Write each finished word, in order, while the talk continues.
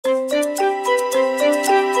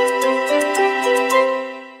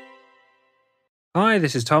Hi,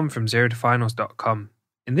 this is Tom from ZeroToFinals.com.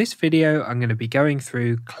 In this video, I'm going to be going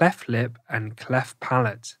through cleft lip and cleft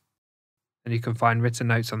palate. And you can find written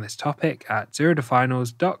notes on this topic at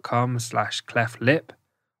ZeroToFinals.com/cleftlip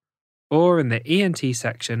or in the ENT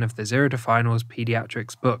section of the Zero to Finals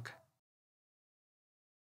Paediatrics book.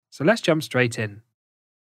 So let's jump straight in.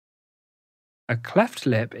 A cleft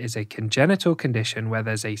lip is a congenital condition where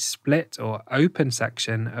there's a split or open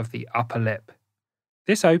section of the upper lip.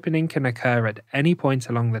 This opening can occur at any point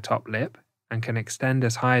along the top lip and can extend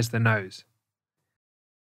as high as the nose.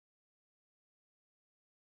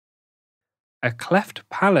 A cleft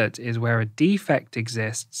palate is where a defect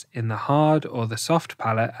exists in the hard or the soft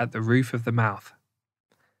palate at the roof of the mouth.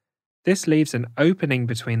 This leaves an opening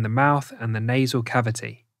between the mouth and the nasal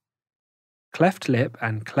cavity. Cleft lip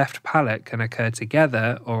and cleft palate can occur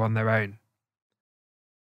together or on their own.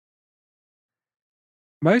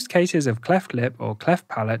 Most cases of cleft lip or cleft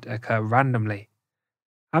palate occur randomly.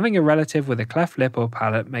 Having a relative with a cleft lip or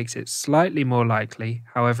palate makes it slightly more likely,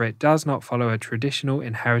 however it does not follow a traditional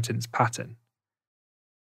inheritance pattern.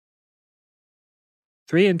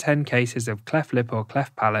 3 in 10 cases of cleft lip or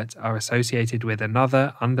cleft palate are associated with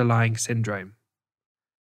another underlying syndrome.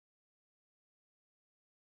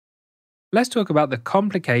 Let's talk about the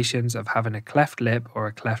complications of having a cleft lip or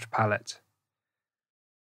a cleft palate.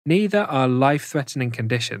 Neither are life-threatening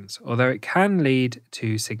conditions, although it can lead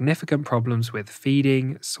to significant problems with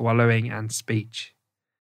feeding, swallowing, and speech.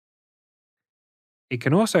 It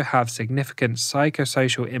can also have significant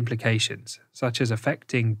psychosocial implications, such as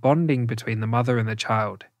affecting bonding between the mother and the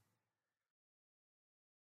child.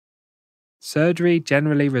 Surgery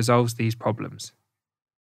generally resolves these problems.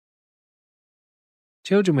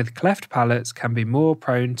 Children with cleft palates can be more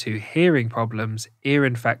prone to hearing problems, ear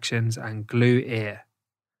infections, and glue ear.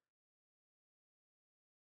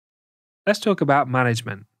 Let's talk about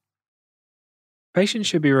management. Patients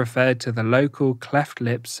should be referred to the local cleft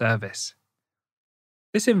lip service.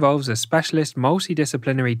 This involves a specialist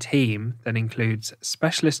multidisciplinary team that includes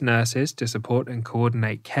specialist nurses to support and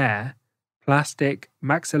coordinate care, plastic,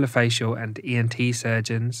 maxillofacial and ENT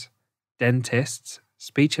surgeons, dentists,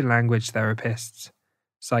 speech and language therapists,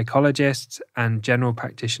 psychologists, and general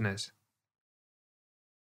practitioners.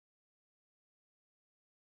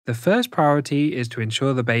 The first priority is to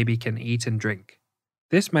ensure the baby can eat and drink.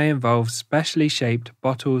 This may involve specially shaped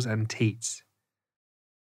bottles and teats.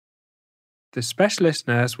 The specialist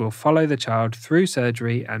nurse will follow the child through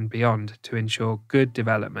surgery and beyond to ensure good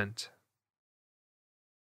development.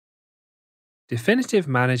 Definitive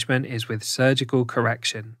management is with surgical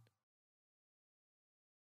correction.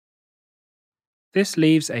 This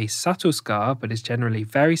leaves a subtle scar but is generally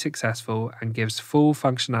very successful and gives full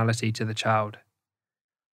functionality to the child.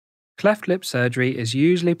 Cleft lip surgery is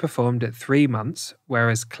usually performed at 3 months,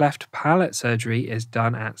 whereas cleft palate surgery is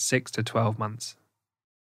done at 6 to 12 months.